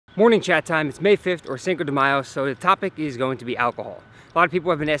Morning chat time. It's May 5th or Cinco de Mayo, so the topic is going to be alcohol. A lot of people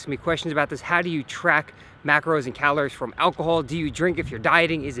have been asking me questions about this. How do you track macros and calories from alcohol? Do you drink if you're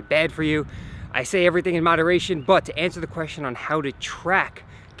dieting? Is it bad for you? I say everything in moderation, but to answer the question on how to track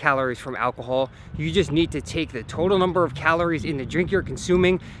calories from alcohol, you just need to take the total number of calories in the drink you're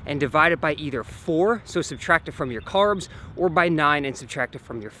consuming and divide it by either 4, so subtract it from your carbs, or by 9 and subtract it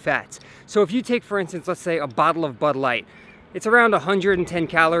from your fats. So if you take, for instance, let's say a bottle of Bud Light, it's around 110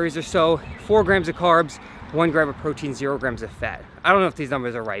 calories or so, 4 grams of carbs, 1 gram of protein, 0 grams of fat. I don't know if these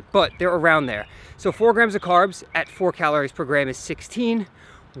numbers are right, but they're around there. So 4 grams of carbs at 4 calories per gram is 16.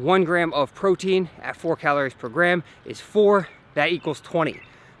 1 gram of protein at 4 calories per gram is 4. That equals 20.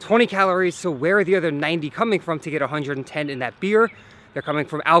 20 calories, so where are the other 90 coming from to get 110 in that beer? They're coming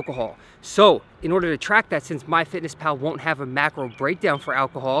from alcohol. So in order to track that, since MyFitnessPal won't have a macro breakdown for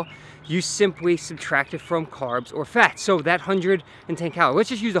alcohol, you simply subtract it from carbs or fat. So that 110 calories, let's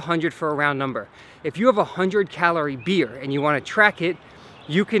just use 100 for a round number. If you have a 100 calorie beer and you want to track it,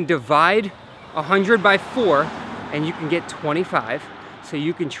 you can divide 100 by 4 and you can get 25. So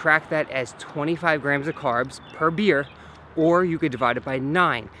you can track that as 25 grams of carbs per beer, or you could divide it by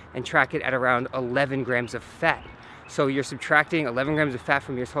 9 and track it at around 11 grams of fat. So you're subtracting 11 grams of fat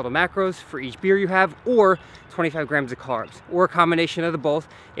from your total macros for each beer you have, or 25 grams of carbs, or a combination of the both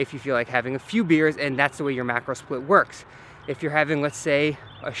if you feel like having a few beers, and that's the way your macro split works. If you're having, let's say,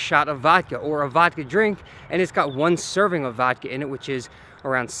 a shot of vodka or a vodka drink, and it's got 1 serving of vodka in it, which is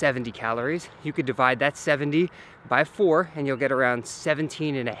around 70 calories, you could divide that 70 by 4 and you'll get around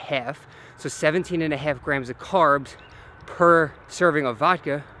 17 and a half. So 17 and a half grams of carbs per serving of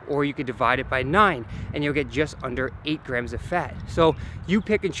vodka, or you could divide it by 9 and you'll get just under 8 grams of fat. So you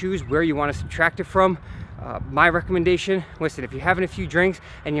pick and choose where you want to subtract it from. My recommendation, listen, if you're having a few drinks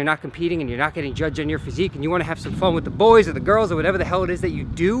and you're not competing and you're not getting judged on your physique and you want to have some fun with the boys or the girls or whatever the hell it is that you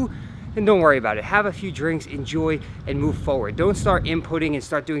do, then don't worry about it. Have a few drinks, enjoy, and move forward. Don't start inputting and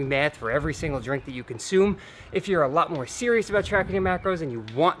start doing math for every single drink that you consume. If you're a lot more serious about tracking your macros and you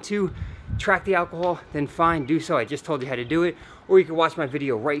want to track the alcohol, then fine, do so. I just told you how to do it. Or you can watch my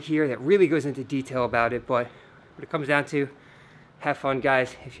video right here that really goes into detail about it. But what it comes down to, have fun,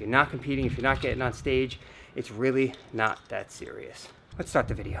 guys. If you're not competing, if you're not getting on stage, it's really not that serious. Let's start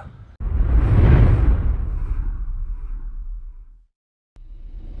the video.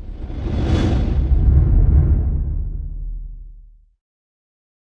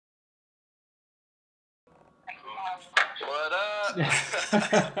 What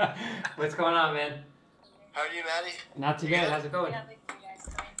up? What's going on, man? How are you, Matty? Not too bad. How's it going?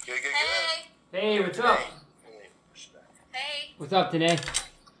 Good. Hey, what's up? Hey, What's up, Danae?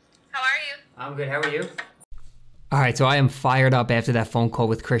 how are you? I'm good. How are you? All right, so I am fired up after that phone call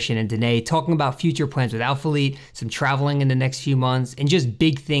with Christian and Danae, talking about future plans with Alpha Elite, some traveling in the next few months, and just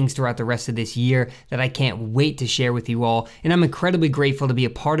big things throughout the rest of this year that I can't wait to share with you all. And I'm incredibly grateful to be a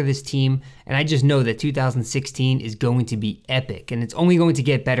part of this team, and I just know that 2016 is going to be epic, and it's only going to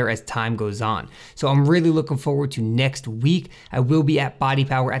get better as time goes on. So I'm really looking forward to next week. I will be at Body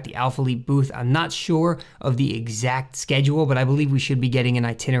Power at the Alpha Elite booth. I'm not sure of the exact schedule, but I believe we should be getting an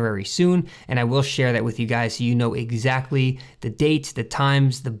itinerary soon, and I will share that with you guys so you know exactly the dates, the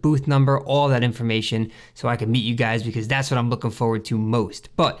times, the booth number, all that information, so I can meet you guys, because that's what I'm looking forward to most.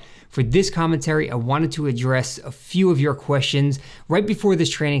 But for this commentary, I wanted to address a few of your questions. Right before this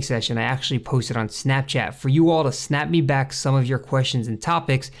training session, I actually posted on Snapchat for you all to snap me back some of your questions and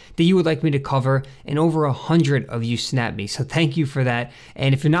topics that you would like me to cover, and over 100 of you snapped me, so thank you for that.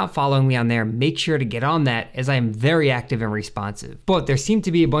 And if you're not following me on there, make sure to get on that, as I am very active and responsive. But there seemed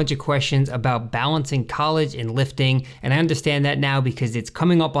to be a bunch of questions about balancing college and lifting, and I understand that now because it's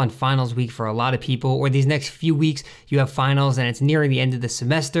coming up on finals week for a lot of people, or these next few weeks you have finals and it's nearing the end of the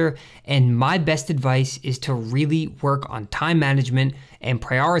semester. And my best advice is to really work on time management and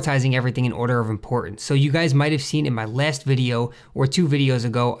prioritizing everything in order of importance. So you guys might have seen in my last video or 2 videos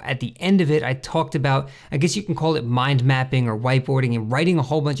ago, at the end of it, I talked about, I guess you can call it mind mapping or whiteboarding, and writing a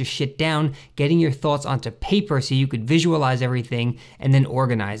whole bunch of shit down, getting your thoughts onto paper so you could visualize everything and then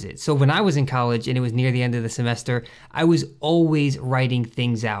organize it. So when I was in college and it was near the end of the semester, I was always writing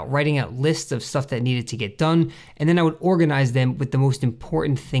things out, writing out lists of stuff that needed to get done, and then I would organize them with the most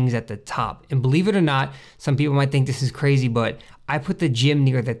important things at the top. And believe it or not, some people might think this is crazy, but I put the gym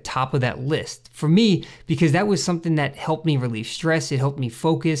near the top of that list for me, because that was something that helped me relieve stress, it helped me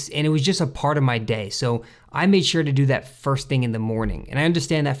focus, and it was just a part of my day. So I made sure to do that first thing in the morning. And I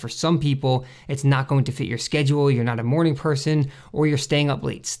understand that for some people, it's not going to fit your schedule. You're not a morning person, or you're staying up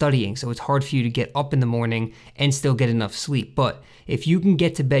late studying. So it's hard for you to get up in the morning and still get enough sleep. But if you can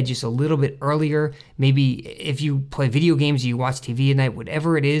get to bed just a little bit earlier, maybe if you play video games, you watch TV at night,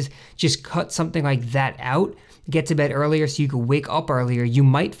 whatever it is, just cut something like that out. Get to bed earlier so you can wake up earlier. You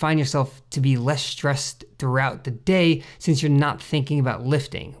might find yourself to be less stressed throughout the day since you're not thinking about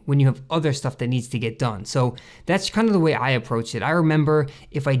lifting when you have other stuff that needs to get done. So that's kind of the way I approach it. I remember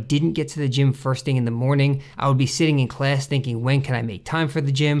if I didn't get to the gym first thing in the morning, I would be sitting in class thinking, when can I make time for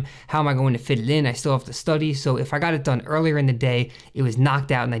the gym? How am I going to fit it in? I still have to study. So if I got it done earlier in the day, it was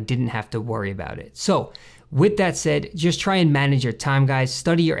knocked out and I didn't have to worry about it. So with that said, just try and manage your time, guys.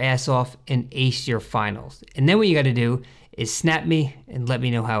 Study your ass off and ace your finals. And then what you got to do is snap me and let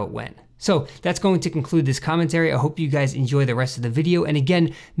me know how it went. So that's going to conclude this commentary. I hope you guys enjoy the rest of the video. And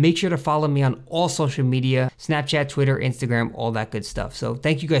again, make sure to follow me on all social media, Snapchat, Twitter, Instagram, all that good stuff. So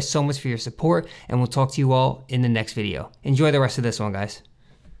thank you guys so much for your support, and we'll talk to you all in the next video. Enjoy the rest of this one, guys.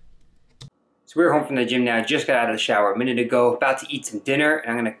 So we're home from the gym now. Just got out of the shower a minute ago, about to eat some dinner,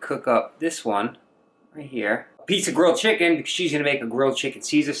 and I'm gonna cook up this one right here. A piece of grilled chicken, because she's gonna make a grilled chicken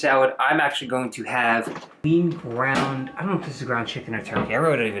Caesar salad. I'm actually going to have lean ground, I don't know if this is ground chicken or turkey. I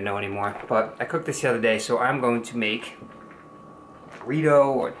really don't even know anymore, but I cooked this the other day, so I'm going to make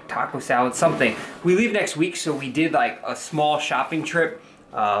burrito or taco salad, something. We leave next week, so we did like a small shopping trip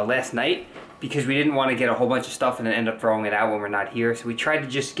last night because we didn't want to get a whole bunch of stuff and then end up throwing it out when we're not here. So we tried to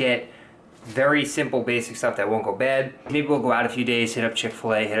just get very simple, basic stuff that won't go bad. Maybe we'll go out a few days, hit up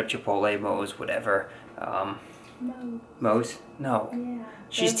Chick-fil-A, hit up Chipotle, Moe's, whatever. Moe's? No. Yeah.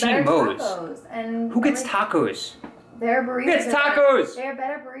 She's Team Moe's. Who gets tacos? Their burritos. Who gets tacos? They're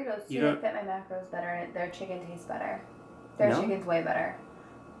better burritos too. They fit my macros better, and their chicken tastes better. Their chicken's way better.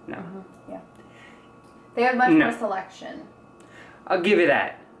 No. Yeah. They have much more selection. I'll give you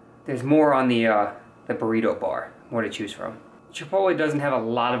that. There's more on the burrito bar. More to choose from. Chipotle doesn't have a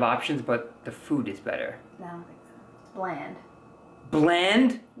lot of options, but the food is better. No, I don't think so. Bland.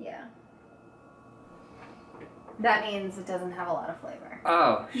 Bland? Yeah. That means it doesn't have a lot of flavor.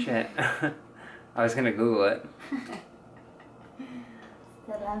 Oh, shit. I was gonna Google it.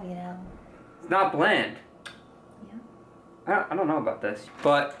 It's not bland. Yeah. I don't know about this.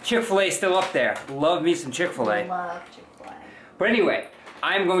 But Chick-fil-A's still up there. Love me some Chick-fil-A. I love Chick-fil-A. But anyway,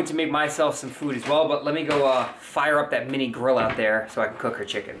 I'm going to make myself some food as well, but let me go fire up that mini grill out there so I can cook her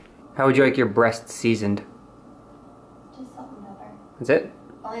chicken. How would you like your breast seasoned? Just salt and pepper. That's it?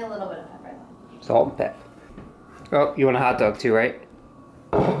 Only a little bit of pepper though. Salt and pepper. Oh, you want a hot dog too, right?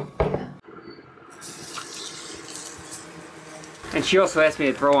 Yeah. And she also asked me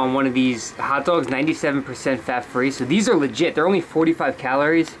to throw on one of these hot dogs, 97% fat free. So these are legit. They're only 45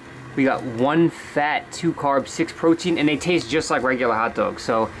 calories. We got 1 fat, 2 carbs, 6 protein, and they taste just like regular hot dogs.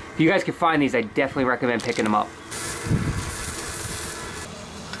 So if you guys can find these, I definitely recommend picking them up.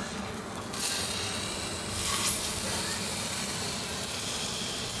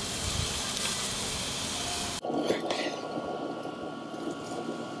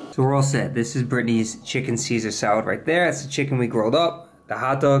 So we're all set. This is Brittany's chicken Caesar salad right there. That's the chicken we grilled up. The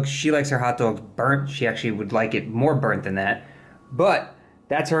hot dogs, she likes her hot dogs burnt. She actually would like it more burnt than that. But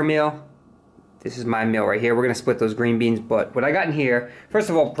that's her meal. This is my meal right here. We're gonna split those green beans, but what I got in here, first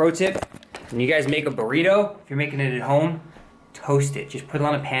of all, pro tip, when you guys make a burrito, if you're making it at home, toast it. Just put it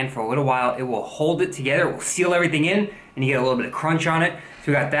on a pan for a little while. It will hold it together, it will seal everything in, and you get a little bit of crunch on it. So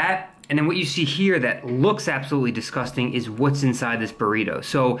we got that. And then what you see here that looks absolutely disgusting is what's inside this burrito.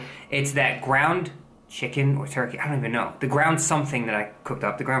 So it's that ground chicken or turkey, I don't even know. The ground something that I cooked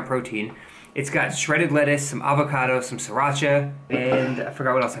up, the ground protein. It's got shredded lettuce, some avocado, some sriracha, and I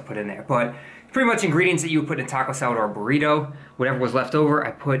forgot what else I put in there. But pretty much ingredients that you would put in a taco salad or a burrito. Whatever was left over,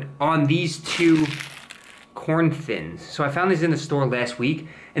 I put on these 2 corn thins. So I found these in the store last week,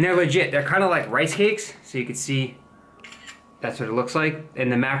 and they're legit. They're kind of like rice cakes, so you can see that's what it looks like.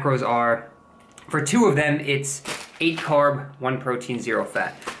 And the macros are, for 2 of them, it's 8 carb, 1 protein, 0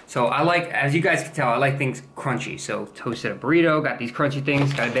 fat. So I like, as you guys can tell, I like things crunchy. So toasted a burrito, got these crunchy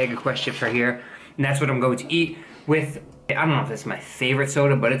things, got a bag of Quest chips right here. And that's what I'm going to eat with, I don't know if it's my favorite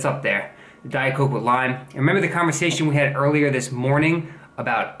soda, but it's up there. Diet Coke with lime. And remember the conversation we had earlier this morning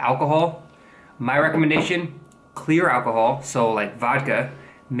about alcohol? My recommendation, clear alcohol, so like vodka,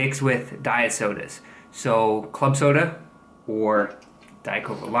 mixed with diet sodas. So club soda, or Diet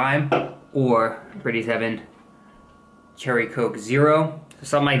Coke with lime, or Brady's Heaven Cherry Coke Zero, so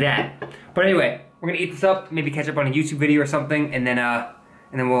something like that. But anyway, we're gonna eat this up, maybe catch up on a YouTube video or something, and then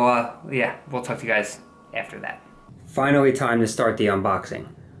we'll talk to you guys after that. Finally, time to start the unboxing.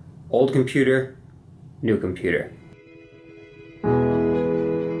 Old computer, new computer.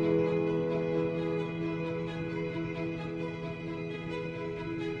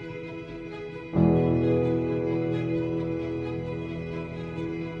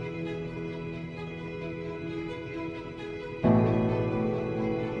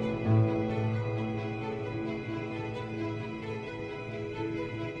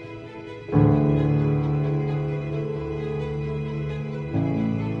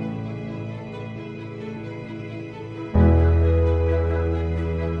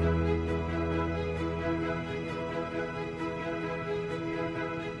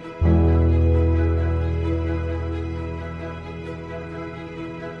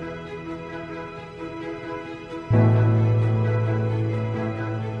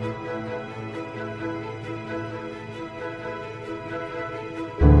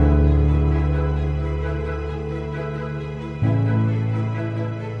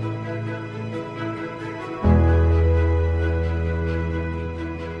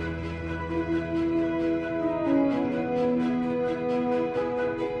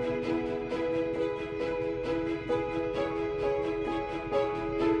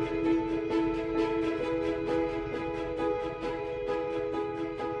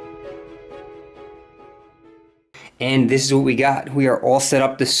 And this is what we got. We are all set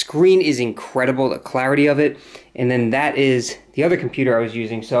up. The screen is incredible, the clarity of it. And then that is the other computer I was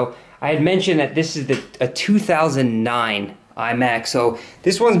using. So I had mentioned that this is a 2009 iMac. So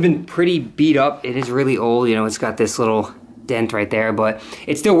this one's been pretty beat up. It is really old. You know, it's got this little dent right there, but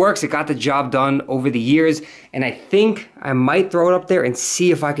it still works. It got the job done over the years. And I think I might throw it up there and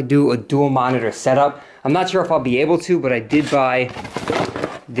see if I could do a dual monitor setup. I'm not sure if I'll be able to, but I did buy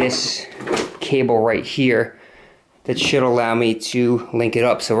this cable right here that should allow me to link it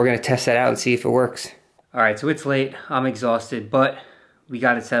up. So we're gonna test that out and see if it works. All right, so it's late, I'm exhausted, but we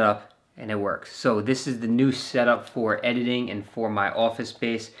got it set up and it works. So this is the new setup for editing and for my office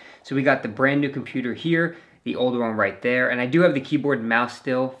space. So we got the brand new computer here, the older one right there, and I do have the keyboard and mouse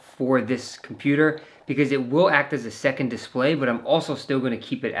still for this computer because it will act as a second display, but I'm also still gonna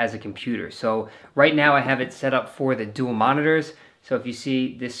keep it as a computer. So right now I have it set up for the dual monitors. So if you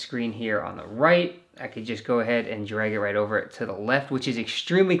see this screen here on the right, I could just go ahead and drag it right over it to the left, which is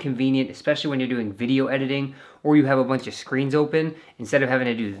extremely convenient, especially when you're doing video editing or you have a bunch of screens open. Instead of having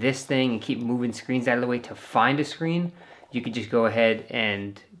to do this thing and keep moving screens out of the way to find a screen, you could just go ahead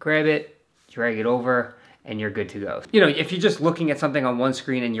and grab it, drag it over, and you're good to go. You know, if you're just looking at something on one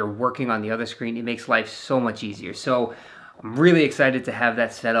screen and you're working on the other screen, it makes life so much easier. So I'm really excited to have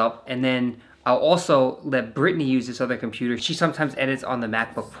that set up. And then I'll also let Brittany use this other computer. She sometimes edits on the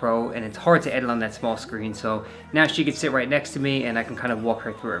MacBook Pro and it's hard to edit on that small screen. So now she can sit right next to me and I can kind of walk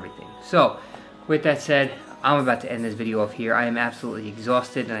her through everything. So with that said, I'm about to end this video off here. I am absolutely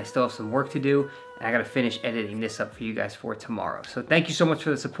exhausted and I still have some work to do. And I gotta finish editing this up for you guys for tomorrow. So thank you so much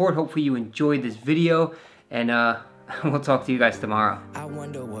for the support. Hopefully you enjoyed this video and we'll talk to you guys tomorrow. I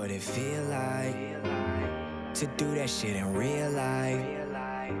wonder what it feel like to do that shit in real life.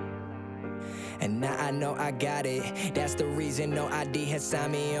 And now I know I got it. That's the reason no ID has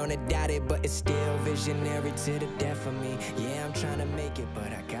signed me on a dotted, but it's still visionary to the death of me. Yeah, I'm trying to make it,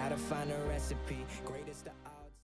 but I gotta find a recipe. Greatest of all.